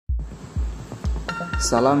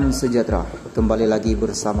Salam sejahtera, kembali lagi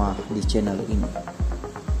bersama di channel ini.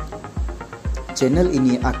 Channel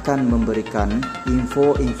ini akan memberikan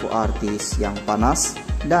info-info artis yang panas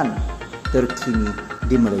dan terkini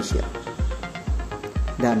di Malaysia.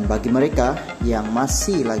 Dan bagi mereka yang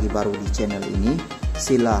masih lagi baru di channel ini,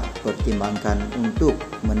 sila pertimbangkan untuk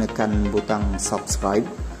menekan butang subscribe,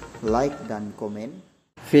 like dan komen.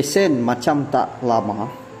 Fashion macam tak lama,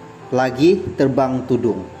 lagi terbang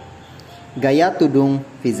tudung. Gaya tudung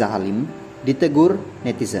Fiza Halim ditegur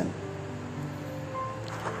netizen.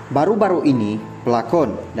 Baru-baru ini,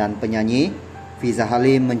 pelakon dan penyanyi Fiza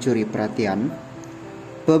Halim mencuri perhatian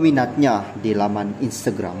peminatnya di laman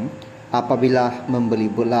Instagram apabila membeli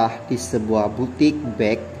belah di sebuah butik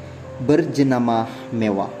beg berjenama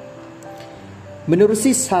mewah.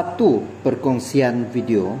 Menerusi satu perkongsian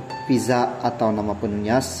video, Fiza atau nama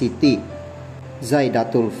penuhnya Siti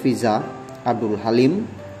Zaidatul Fiza Abdul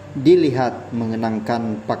Halim dilihat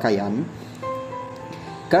mengenakan pakaian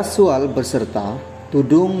kasual berserta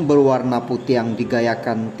tudung berwarna putih yang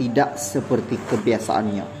digayakan tidak seperti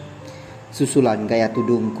kebiasaannya. Susulan gaya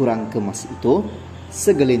tudung kurang kemas itu,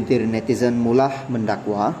 segelintir netizen mula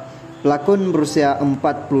mendakwa pelakon berusia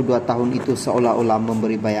 42 tahun itu seolah-olah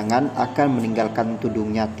memberi bayangan akan meninggalkan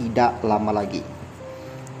tudungnya tidak lama lagi.